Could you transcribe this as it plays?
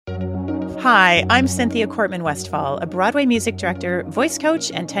Hi, I'm Cynthia Cortman Westfall, a Broadway music director, voice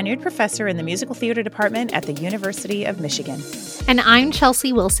coach, and tenured professor in the musical theater department at the University of Michigan. And I'm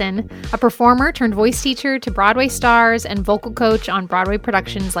Chelsea Wilson, a performer turned voice teacher to Broadway stars and vocal coach on Broadway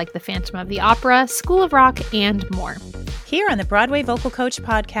productions like The Phantom of the Opera, School of Rock, and more. Here on the Broadway Vocal Coach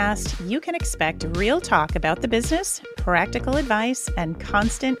podcast, you can expect real talk about the business, practical advice, and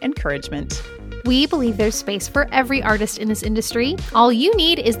constant encouragement. We believe there's space for every artist in this industry. All you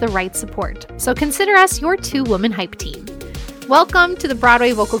need is the right support. So consider us your two-woman hype team. Welcome to the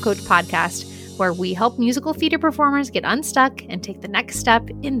Broadway Vocal Coach podcast, where we help musical theater performers get unstuck and take the next step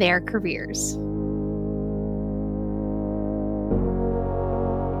in their careers.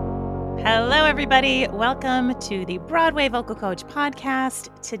 Hello, everybody. Welcome to the Broadway Vocal Coach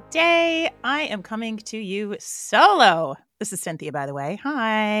podcast. Today, I am coming to you solo. This is Cynthia, by the way.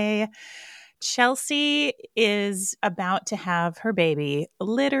 Hi. Chelsea is about to have her baby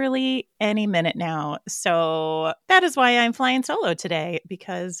literally any minute now. So that is why I'm flying solo today,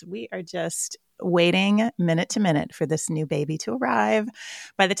 because we are just waiting minute to minute for this new baby to arrive.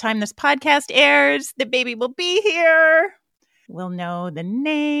 By the time this podcast airs, the baby will be here. We'll know the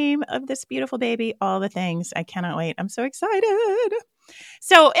name of this beautiful baby, all the things. I cannot wait. I'm so excited.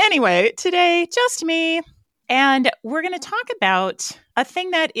 So anyway, today, just me. And we're going to talk about a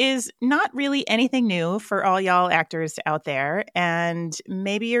thing that is not really anything new for all y'all actors out there. And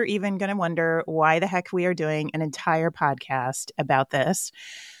maybe you're even going to wonder why the heck we are doing an entire podcast about this.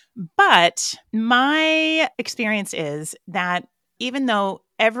 But my experience is that even though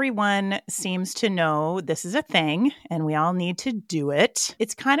everyone seems to know this is a thing and we all need to do it,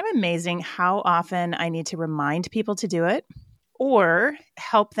 it's kind of amazing how often I need to remind people to do it, or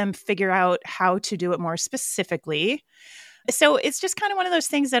help them figure out how to do it more specifically. So it's just kind of one of those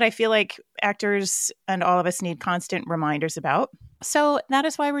things that I feel like actors and all of us need constant reminders about. So that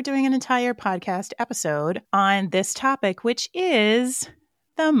is why we're doing an entire podcast episode on this topic, which is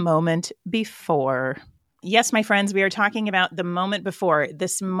the moment before. Yes, my friends, we are talking about the moment before,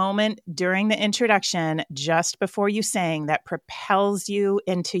 this moment during the introduction, just before you sing, that propels you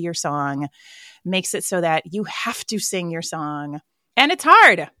into your song, makes it so that you have to sing your song. And it's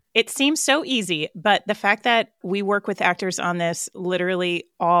hard. It seems so easy, but the fact that we work with actors on this literally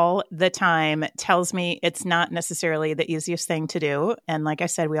all the time tells me it's not necessarily the easiest thing to do. And like I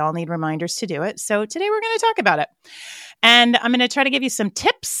said, we all need reminders to do it. So today we're going to talk about it. And I'm going to try to give you some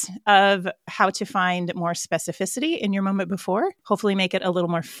tips of how to find more specificity in your moment before, hopefully make it a little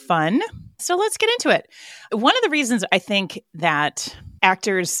more fun. So let's get into it. One of the reasons I think that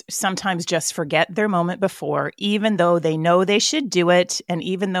actors sometimes just forget their moment before, even though they know they should do it, and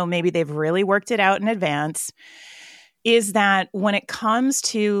even though maybe they've really worked it out in advance, is that when it comes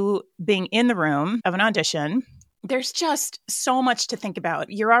to being in the room of an audition, there's just so much to think about.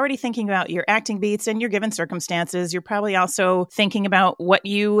 You're already thinking about your acting beats and your given circumstances. You're probably also thinking about what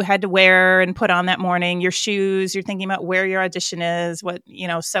you had to wear and put on that morning, your shoes. You're thinking about where your audition is, what,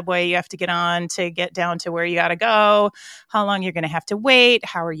 subway you have to get on to get down to where you got to go, how long you're going to have to wait.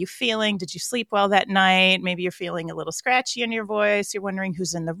 How are you feeling? Did you sleep well that night? Maybe you're feeling a little scratchy in your voice. You're wondering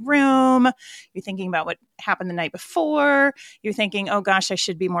who's in the room. You're thinking about what happened the night before. You're thinking, oh gosh, I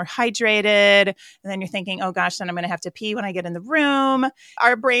should be more hydrated. And then you're thinking, oh gosh, then I'm going to have to pee when I get in the room.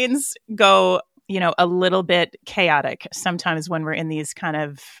 Our brains go, a little bit chaotic sometimes when we're in these kind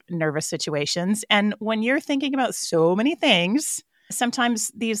of nervous situations. And when you're thinking about so many things, sometimes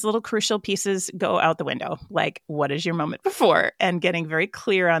these little crucial pieces go out the window. Like, what is your moment before? And getting very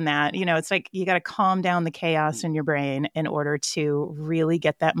clear on that. It's like you got to calm down the chaos in your brain in order to really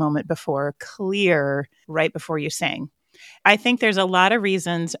get that moment before clear right before you sing. I think there's a lot of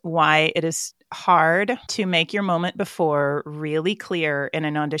reasons why it is hard to make your moment before really clear in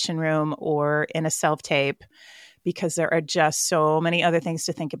an audition room or in a self-tape, because there are just so many other things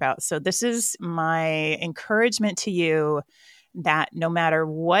to think about. So this is my encouragement to you, that no matter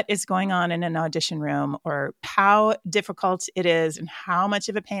what is going on in an audition room or how difficult it is and how much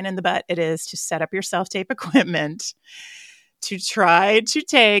of a pain in the butt it is to set up your self-tape equipment, to try to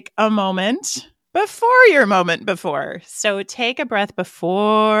take a moment before your moment before. So take a breath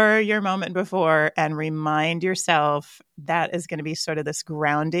before your moment before and remind yourself that is going to be sort of this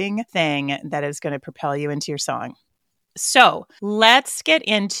grounding thing that is going to propel you into your song. So let's get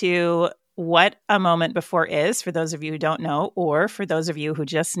into what a moment before is, for those of you who don't know, or for those of you who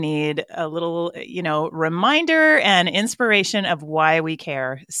just need a little, reminder and inspiration of why we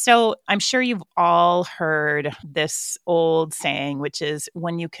care. So I'm sure you've all heard this old saying, which is,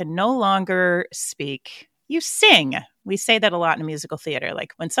 when you can no longer speak, you sing. We say that a lot in musical theater.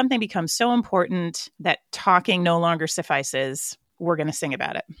 Like, when something becomes so important that talking no longer suffices, we're going to sing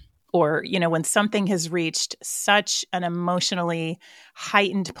about it. or, when something has reached such an emotionally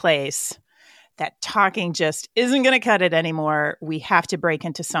heightened place that talking just isn't going to cut it anymore, we have to break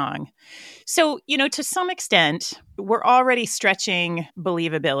into song. So, to some extent, we're already stretching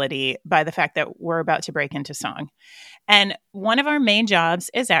believability by the fact that we're about to break into song. And one of our main jobs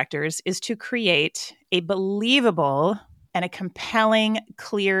as actors is to create a believable and a compelling,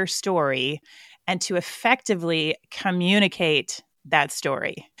 clear story and to effectively communicate that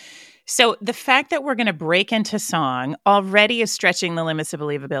story. So the fact that we're going to break into song already is stretching the limits of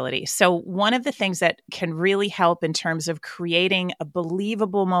believability. So one of the things that can really help in terms of creating a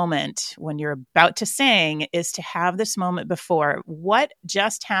believable moment when you're about to sing is to have this moment before. What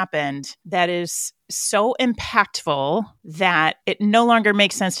just happened that is so impactful that it no longer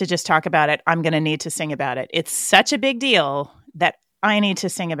makes sense to just talk about it? I'm going to need to sing about it. It's such a big deal that I need to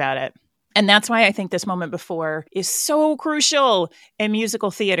sing about it. And that's why I think this moment before is so crucial in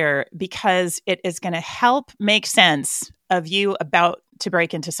musical theater, because it is going to help make sense of you about to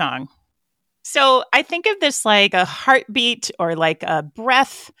break into song. So I think of this like a heartbeat or like a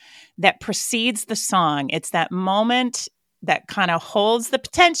breath that precedes the song. It's that moment that kind of holds the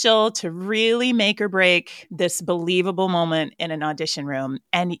potential to really make or break this believable moment in an audition room.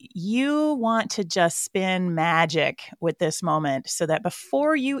 And you want to just spin magic with this moment so that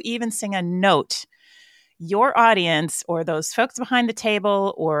before you even sing a note, your audience or those folks behind the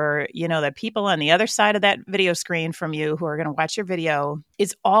table or, the people on the other side of that video screen from you who are going to watch your video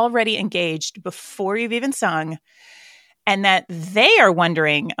is already engaged before you've even sung. And that they are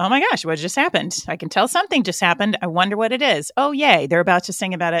wondering, oh my gosh, what just happened? I can tell something just happened. I wonder what it is. Oh, yay, they're about to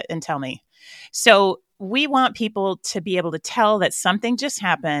sing about it and tell me. So we want people to be able to tell that something just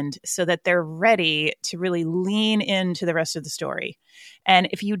happened so that they're ready to really lean into the rest of the story. And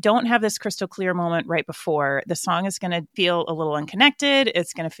if you don't have this crystal clear moment right before, the song is going to feel a little unconnected.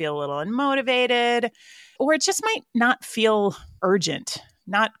 It's going to feel a little unmotivated, or it just might not feel urgent.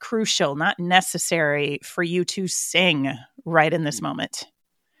 Not crucial, not necessary for you to sing right in this moment.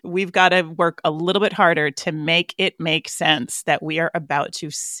 We've got to work a little bit harder to make it make sense that we are about to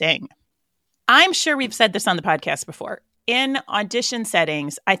sing. I'm sure we've said this on the podcast before. In audition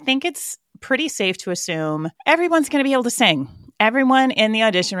settings, I think it's pretty safe to assume everyone's going to be able to sing. Everyone in the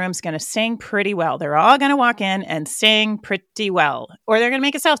audition room is going to sing pretty well. They're all going to walk in and sing pretty well. Or they're going to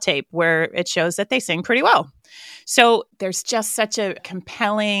make a self-tape where it shows that they sing pretty well. So there's just such a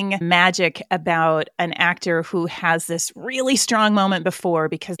compelling magic about an actor who has this really strong moment before,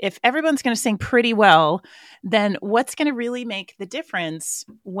 because if everyone's going to sing pretty well, then what's going to really make the difference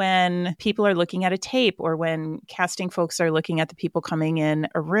when people are looking at a tape or when casting folks are looking at the people coming in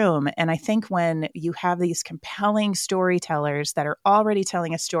a room? And I think when you have these compelling storytellers that are already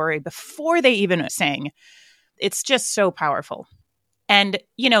telling a story before they even sing, it's just so powerful. And,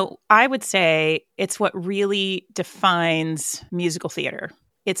 I would say it's what really defines musical theater.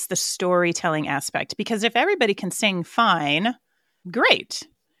 It's the storytelling aspect, because if everybody can sing fine, great.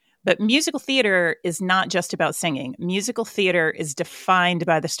 But musical theater is not just about singing. Musical theater is defined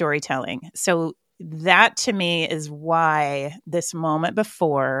by the storytelling. So that to me is why this moment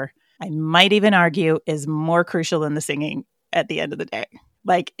before, I might even argue, is more crucial than the singing at the end of the day.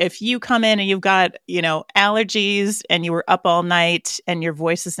 Like if you come in and you've got, allergies and you were up all night and your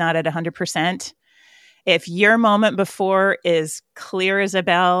voice is not at 100%, if your moment before is clear as a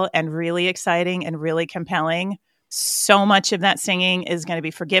bell and really exciting and really compelling, so much of that singing is going to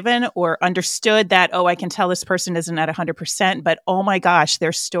be forgiven or understood that, I can tell this person isn't at 100%, but oh my gosh,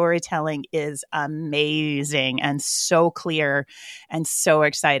 their storytelling is amazing and so clear and so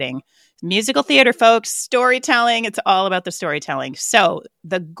exciting. Musical theater, folks, storytelling, it's all about the storytelling. So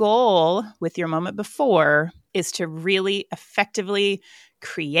the goal with your moment before is to really effectively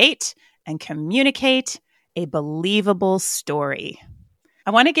create and communicate a believable story. I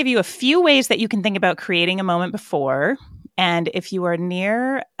want to give you a few ways that you can think about creating a moment before. And if you are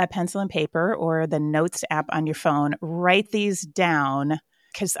near a pencil and paper or the notes app on your phone, write these down,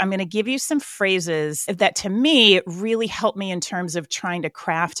 because I'm going to give you some phrases that to me really help me in terms of trying to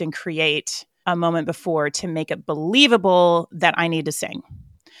craft and create a moment before to make it believable that I need to sing.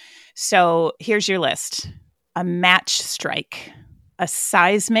 So here's your list: a match strike, a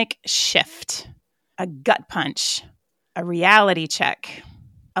seismic shift, a gut punch, a reality check,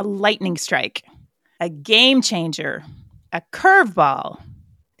 a lightning strike, a game changer, a curveball.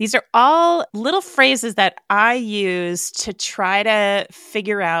 These are all little phrases that I use to try to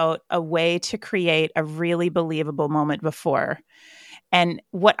figure out a way to create a really believable moment before. And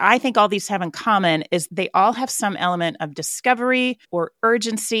what I think all these have in common is they all have some element of discovery or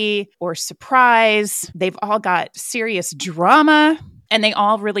urgency or surprise. They've all got serious drama. And they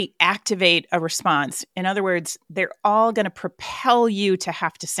all really activate a response. In other words, they're all going to propel you to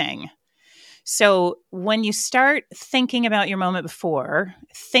have to sing. So when you start thinking about your moment before,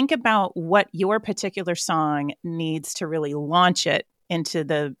 think about what your particular song needs to really launch it into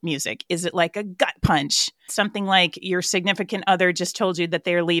the music. Is it like a gut punch? Something like your significant other just told you that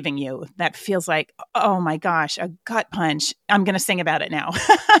they're leaving you. That feels like, oh my gosh, a gut punch. I'm going to sing about it now.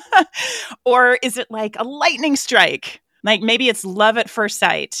 Or is it like a lightning strike? Like maybe it's love at first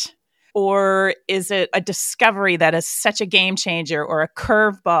sight. Or is it a discovery that is such a game changer, or a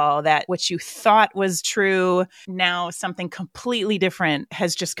curveball that what you thought was true, now something completely different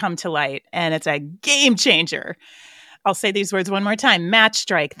has just come to light and it's a game changer? I'll say these words one more time. Match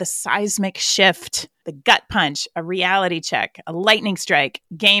strike, the seismic shift, the gut punch, a reality check, a lightning strike,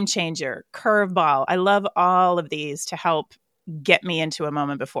 game changer, curveball. I love all of these to help get me into a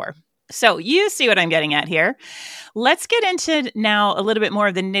moment before. So you see what I'm getting at here. Let's get into now a little bit more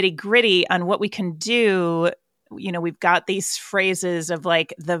of the nitty gritty on what we can do. You know, we've got these phrases of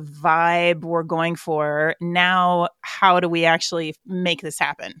like the vibe we're going for. Now, how do we actually make this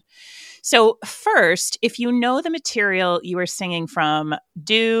happen? So first, if you know the material you are singing from,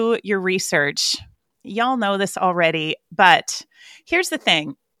 do your research. Y'all know this already, but here's the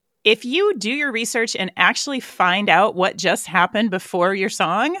thing. If you do your research and actually find out what just happened before your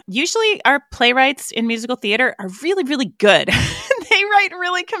song, usually our playwrights in musical theater are really, really good. They write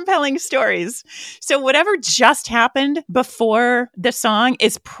really compelling stories. So whatever just happened before the song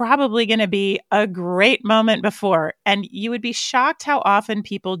is probably going to be a great moment before. And you would be shocked how often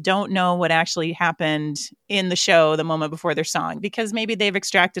people don't know what actually happened in the show the moment before their song, because maybe they've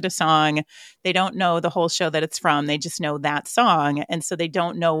extracted a song. They don't know the whole show that it's from. They just know that song. And so they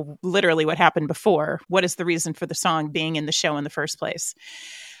don't know literally what happened before. What is the reason for the song being in the show in the first place?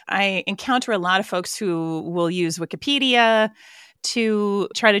 I encounter a lot of folks who will use Wikipedia to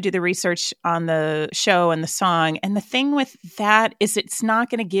try to do the research on the show and the song. And the thing with that is it's not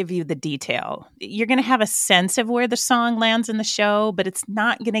going to give you the detail. You're going to have a sense of where the song lands in the show, but it's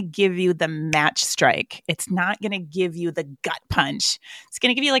not going to give you the match strike. It's not going to give you the gut punch. It's going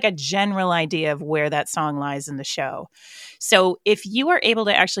to give you like a general idea of where that song lies in the show. So if you are able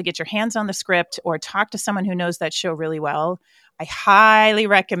to actually get your hands on the script or talk to someone who knows that show really well, I highly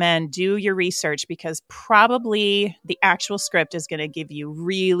recommend do your research, because probably the actual script is going to give you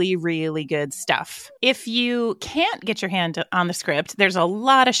really, really good stuff. If you can't get your hand on the script, there's a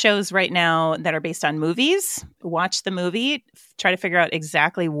lot of shows right now that are based on movies. Watch the movie, try to figure out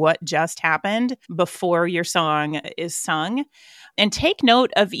exactly what just happened before your song is sung. And take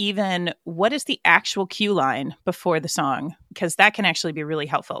note of even what is the actual cue line before the song, because that can actually be really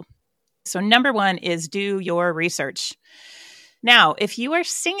helpful. So number one is do your research. Now, if you are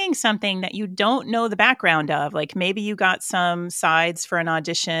singing something that you don't know the background of, like maybe you got some sides for an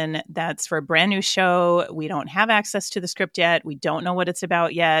audition that's for a brand new show, we don't have access to the script yet, we don't know what it's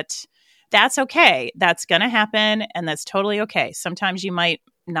about yet, that's okay. That's going to happen, and that's totally okay. Sometimes you might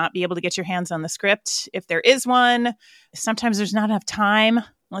not be able to get your hands on the script if there is one. Sometimes there's not enough time.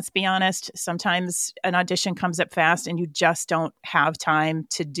 Let's be honest. Sometimes an audition comes up fast and you just don't have time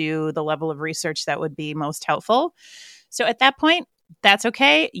to do the level of research that would be most helpful. So at that point, that's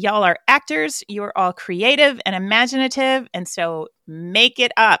okay. Y'all are actors. You're all creative and imaginative. And so make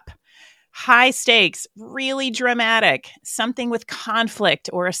it up. High stakes, really dramatic, something with conflict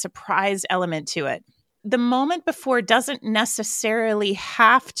or a surprise element to it. The moment before doesn't necessarily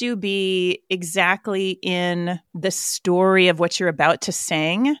have to be exactly in the story of what you're about to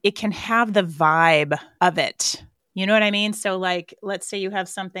sing. It can have the vibe of it. You know what I mean? So like, let's say you have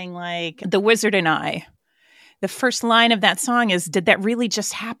something like The Wizard and I. The first line of that song is, did that really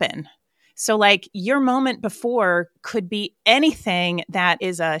just happen? So like your moment before could be anything that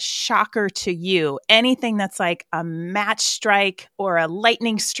is a shocker to you, anything that's like a match strike or a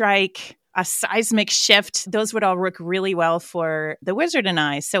lightning strike, a seismic shift. Those would all work really well for The Wizard and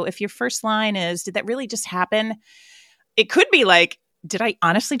I. So if your first line is, did that really just happen? It could be like, did I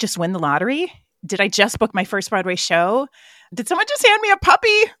honestly just win the lottery? Did I just book my first Broadway show? Did someone just hand me a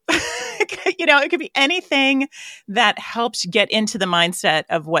puppy? You know, it could be anything that helps get into the mindset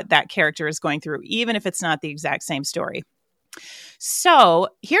of what that character is going through, even if it's not the exact same story. So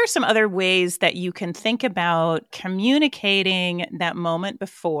here are some other ways that you can think about communicating that moment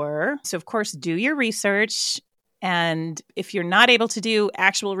before. So of course, do your research. And if you're not able to do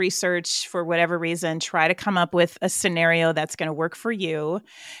actual research for whatever reason, try to come up with a scenario that's going to work for you.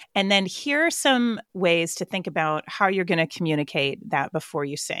 And then here are some ways to think about how you're going to communicate that before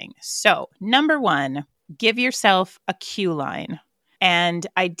you sing. So number one, give yourself a cue line. And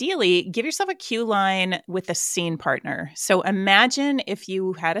ideally, give yourself a cue line with a scene partner. So imagine if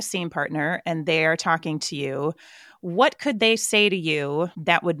you had a scene partner and they are talking to you, what could they say to you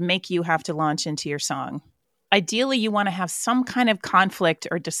that would make you have to launch into your song? Ideally, you want to have some kind of conflict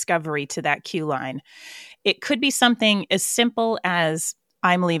or discovery to that cue line. It could be something as simple as,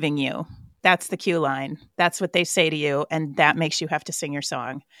 I'm leaving you. That's the cue line. That's what they say to you, and that makes you have to sing your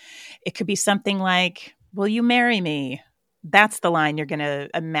song. It could be something like, will you marry me? That's the line you're going to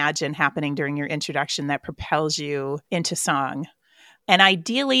imagine happening during your introduction that propels you into song. And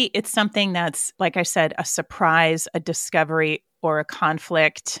ideally, it's something that's, like I said, a surprise, a discovery, or a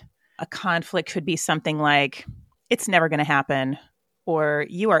conflict. A conflict could be something like, it's never going to happen, or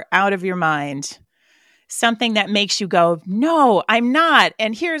you are out of your mind. Something that makes you go, no, I'm not,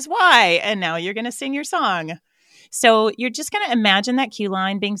 and here's why. And now you're going to sing your song. So you're just going to imagine that cue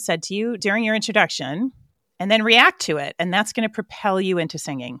line being said to you during your introduction and then react to it. And that's going to propel you into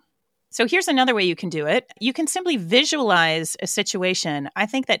singing. So here's another way you can do it. You can simply visualize a situation. I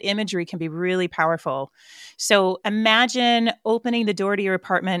think that imagery can be really powerful. So imagine opening the door to your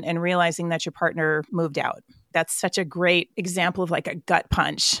apartment and realizing that your partner moved out. That's such a great example of like a gut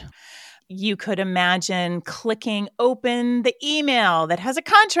punch. You could imagine clicking open the email that has a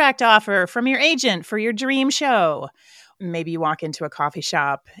contract offer from your agent for your dream show. Maybe you walk into a coffee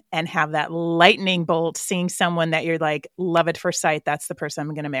shop and have that lightning bolt seeing someone that you're like, love at first sight. That's the person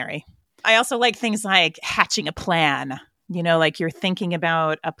I'm going to marry. I also like things like hatching a plan. You know, like you're thinking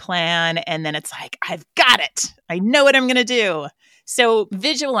about a plan and then it's like, I've got it. I know what I'm going to do. So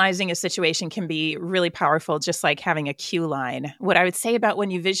visualizing a situation can be really powerful, just like having a cue line. What I would say about when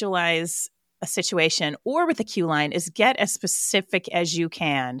you visualize a situation or with a cue line is get as specific as you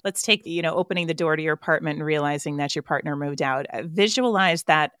can. Let's take, opening the door to your apartment and realizing that your partner moved out. Visualize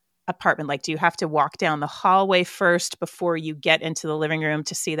that apartment. Like, do you have to walk down the hallway first before you get into the living room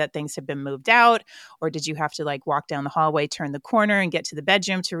to see that things have been moved out? Or did you have to walk down the hallway, turn the corner and get to the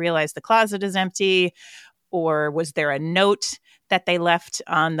bedroom to realize the closet is empty? Or was there a note that they left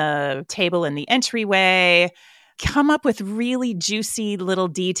on the table in the entryway? Come up with really juicy little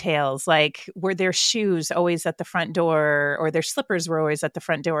details, like were their shoes always at the front door or their slippers were always at the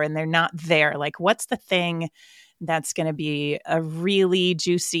front door and they're not there? Like, what's the thing that's going to be a really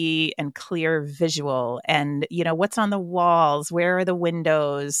juicy and clear visual? And, what's on the walls? Where are the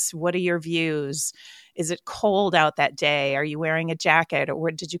windows? What are your views? Is it cold out that day? Are you wearing a jacket? Or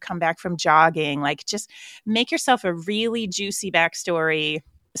did you come back from jogging? Just make yourself a really juicy backstory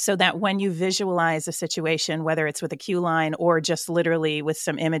so that when you visualize a situation, whether it's with a cue line or just literally with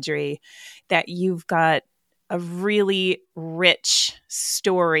some imagery, that you've got a really rich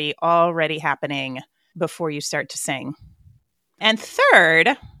story already happening before you start to sing. And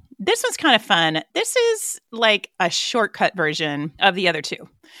third, this one's kind of fun. This is like a shortcut version of the other two.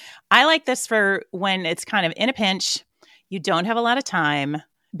 I like this for when it's kind of in a pinch, you don't have a lot of time,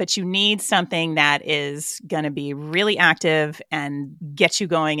 but you need something that is going to be really active and get you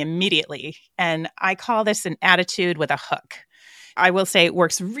going immediately. And I call this an attitude with a hook. I will say it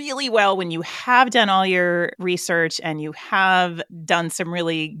works really well when you have done all your research and you have done some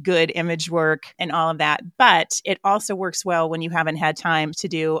really good image work and all of that. But it also works well when you haven't had time to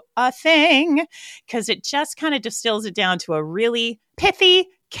do a thing, because it just kind of distills it down to a really pithy,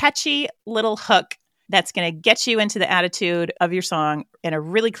 catchy little hook that's going to get you into the attitude of your song in a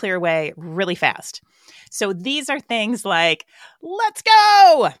really clear way, really fast. So these are things like, let's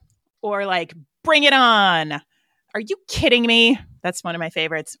go, or like, bring it on. Are you kidding me? That's one of my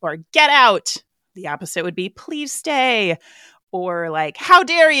favorites. Or get out. The opposite would be please stay. Or like, how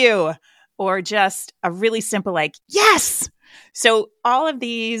dare you? Or just a really simple like, yes. So all of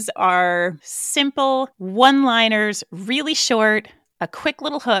these are simple one-liners, really short, a quick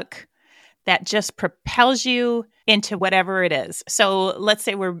little hook that just propels you into whatever it is. So let's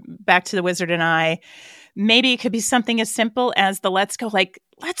say we're back to The Wizard and I. Maybe it could be something as simple as the let's go, like,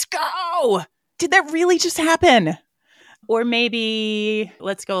 let's go. Did that really just happen? Or maybe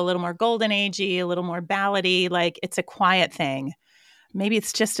let's go a little more golden agey, a little more ballady, like it's a quiet thing. Maybe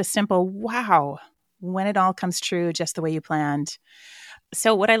it's just a simple, wow, when it all comes true just the way you planned.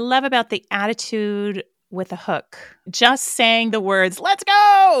 So what I love about the attitude with a hook, just saying the words, let's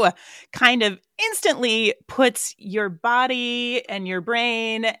go, kind of instantly puts your body and your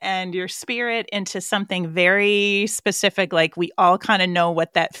brain and your spirit into something very specific. Like we all kind of know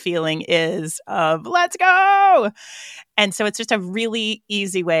what that feeling is of let's go. And so it's just a really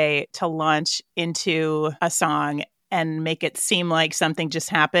easy way to launch into a song and make it seem like something just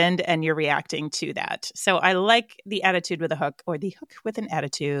happened and you're reacting to that. So I like the attitude with a hook, or the hook with an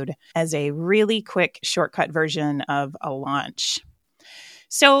attitude, as a really quick shortcut version of a launch.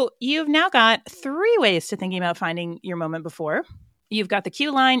 So you've now got 3 ways to thinking about finding your moment before. You've got the cue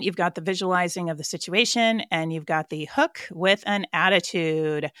line, you've got the visualizing of the situation, and you've got the hook with an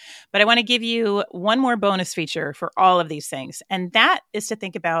attitude. But I want to give you one more bonus feature for all of these things, and that is to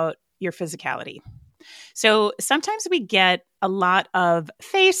think about your physicality. So sometimes we get a lot of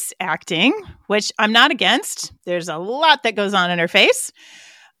face acting, which I'm not against. There's a lot that goes on in our face.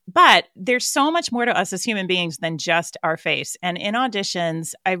 But there's so much more to us as human beings than just our face. And in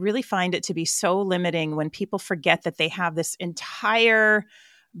auditions, I really find it to be so limiting when people forget that they have this entire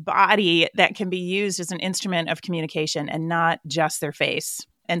body that can be used as an instrument of communication and not just their face.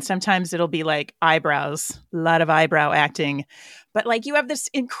 And sometimes it'll be like eyebrows, a lot of eyebrow acting. But like you have this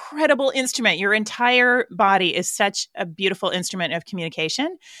incredible instrument. Your entire body is such a beautiful instrument of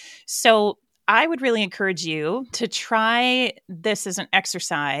communication. So I would really encourage you to try this as an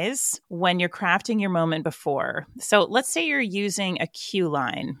exercise when you're crafting your moment before. So let's say you're using a cue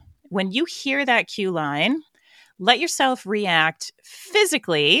line. When you hear that cue line, let yourself react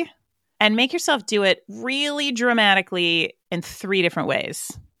physically and make yourself do it really dramatically in 3 different ways.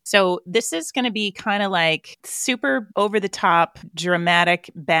 So this is going to be kind of like super over the top, dramatic,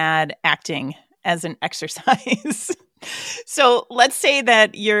 bad acting as an exercise. So let's say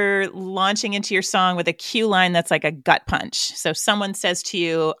that you're launching into your song with a cue line that's like a gut punch. So someone says to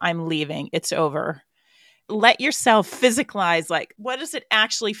you, I'm leaving, it's over. Let yourself physicalize, like, what does it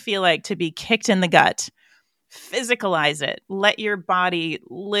actually feel like to be kicked in the gut? Physicalize it. Let your body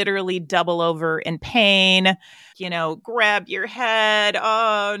literally double over in pain, grab your head.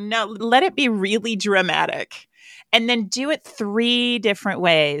 Oh no, let it be really dramatic. And then do it 3 different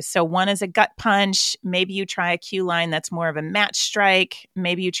ways. So one is a gut punch. Maybe you try a cue line that's more of a match strike.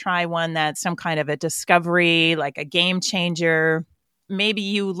 Maybe you try one that's some kind of a discovery, like a game changer. Maybe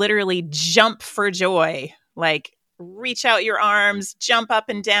you literally jump for joy, like reach out your arms, jump up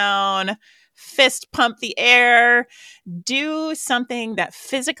and down, fist pump the air. Do something that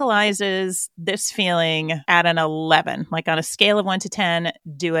physicalizes this feeling at an 11. Like on a scale of 1 to 10,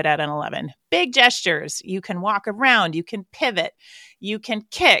 do it at an 11. Big gestures. You can walk around. You can pivot. You can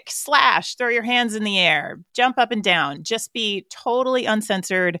kick, slash, throw your hands in the air, jump up and down. Just be totally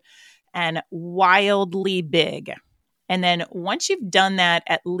uncensored and wildly big. And then once you've done that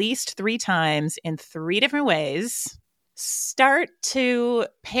at least 3 times in 3 different ways, start to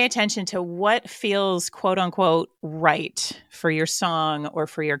pay attention to what feels quote unquote right for your song or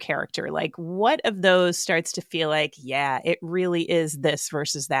for your character. Like what of those starts to feel like, yeah, it really is this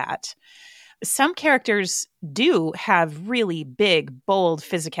versus that. Some characters do have really big, bold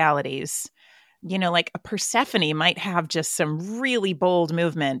physicalities. Like a Persephone might have just some really bold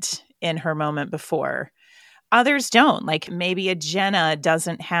movement in her moment before. Others don't. Like maybe a Jenna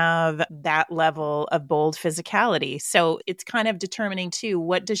doesn't have that level of bold physicality. So it's kind of determining too,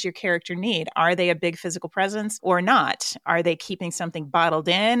 what does your character need? Are they a big physical presence or not? Are they keeping something bottled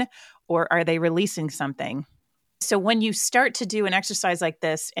in or are they releasing something? So when you start to do an exercise like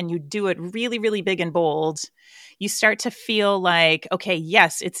this and you do it really, really big and bold, you start to feel like, okay,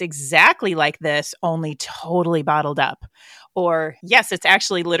 yes, it's exactly like this, only totally bottled up. Or yes, it's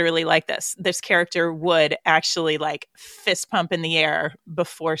actually literally like this. This character would actually like fist pump in the air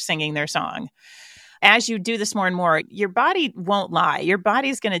before singing their song. As you do this more and more, your body won't lie. Your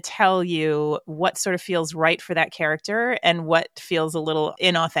body's going to tell you what sort of feels right for that character and what feels a little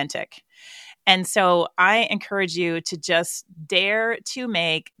inauthentic. And so I encourage you to just dare to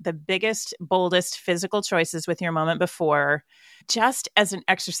make the biggest, boldest physical choices with your moment before, just as an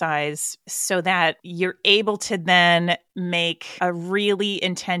exercise so that you're able to then make a really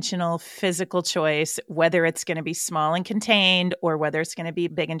intentional physical choice, whether it's going to be small and contained or whether it's going to be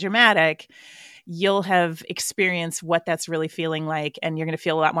big and dramatic. You'll have experienced what that's really feeling like, and you're going to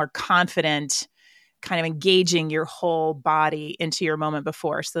feel a lot more confident kind of engaging your whole body into your moment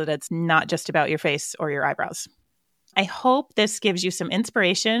before so that it's not just about your face or your eyebrows. I hope this gives you some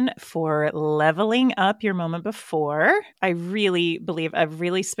inspiration for leveling up your moment before. I really believe a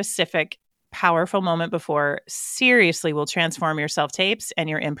really specific, powerful moment before seriously will transform your self-tapes and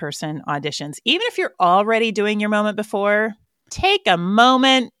your in-person auditions. Even if you're already doing your moment before, take a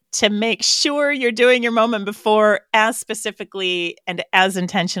moment to make sure you're doing your moment before as specifically and as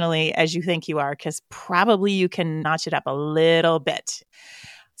intentionally as you think you are, because probably you can notch it up a little bit.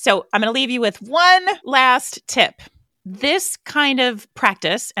 So I'm going to leave you with one last tip. This kind of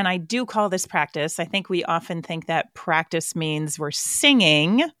practice, and I do call this practice, I think we often think that practice means we're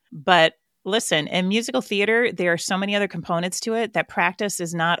singing, but listen, in musical theater, there are so many other components to it that practice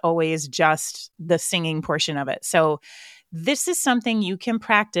is not always just the singing portion of it. So This is something you can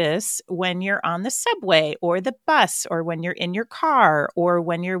practice when you're on the subway or the bus or when you're in your car or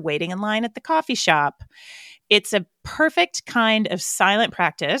when you're waiting in line at the coffee shop. It's a perfect kind of silent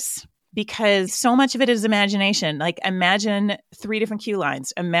practice because so much of it is imagination. Like imagine 3 different cue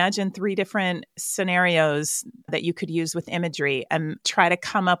lines, imagine 3 different scenarios that you could use with imagery and try to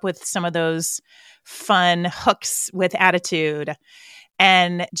come up with some of those fun hooks with attitude.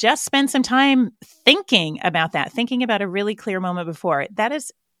 And just spend some time thinking about that, thinking about a really clear moment before. That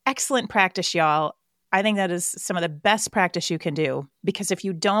is excellent practice, y'all. I think that is some of the best practice you can do, because if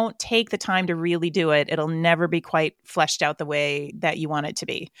you don't take the time to really do it, it'll never be quite fleshed out the way that you want it to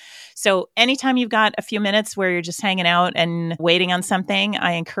be. So anytime you've got a few minutes where you're just hanging out and waiting on something,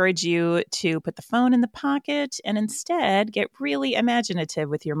 I encourage you to put the phone in the pocket and instead get really imaginative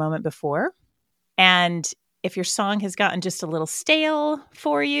with your moment before. And if your song has gotten just a little stale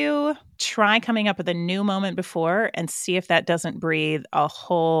for you, try coming up with a new moment before and see if that doesn't breathe a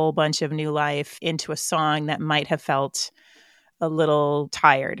whole bunch of new life into a song that might have felt a little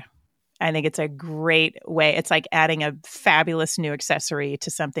tired. I think it's a great way. It's like adding a fabulous new accessory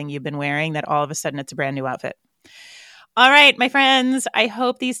to something you've been wearing that all of a sudden it's a brand new outfit. All right, my friends, I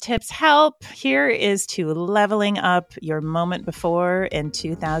hope these tips help. Here is to leveling up your moment before in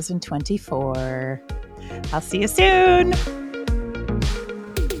 2024. I'll see you soon.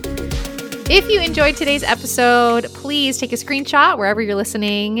 If you enjoyed today's episode, please take a screenshot wherever you're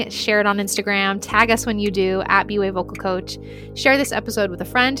listening, share it on Instagram, tag us when you do at B-Way Vocal Coach, share this episode with a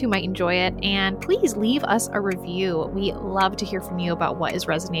friend who might enjoy it, and please leave us a review. We love to hear from you about what is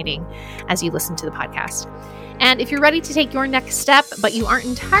resonating as you listen to the podcast. And if you're ready to take your next step, but you aren't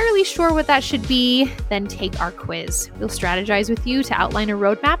entirely sure what that should be, then take our quiz. We'll strategize with you to outline a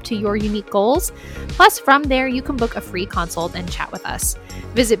roadmap to your unique goals. Plus, from there, you can book a free consult and chat with us.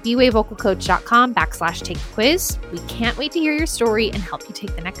 Visit bwayvocalcoach.com/take the quiz. We can't wait to hear your story and help you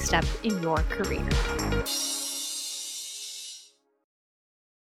take the next step in your career.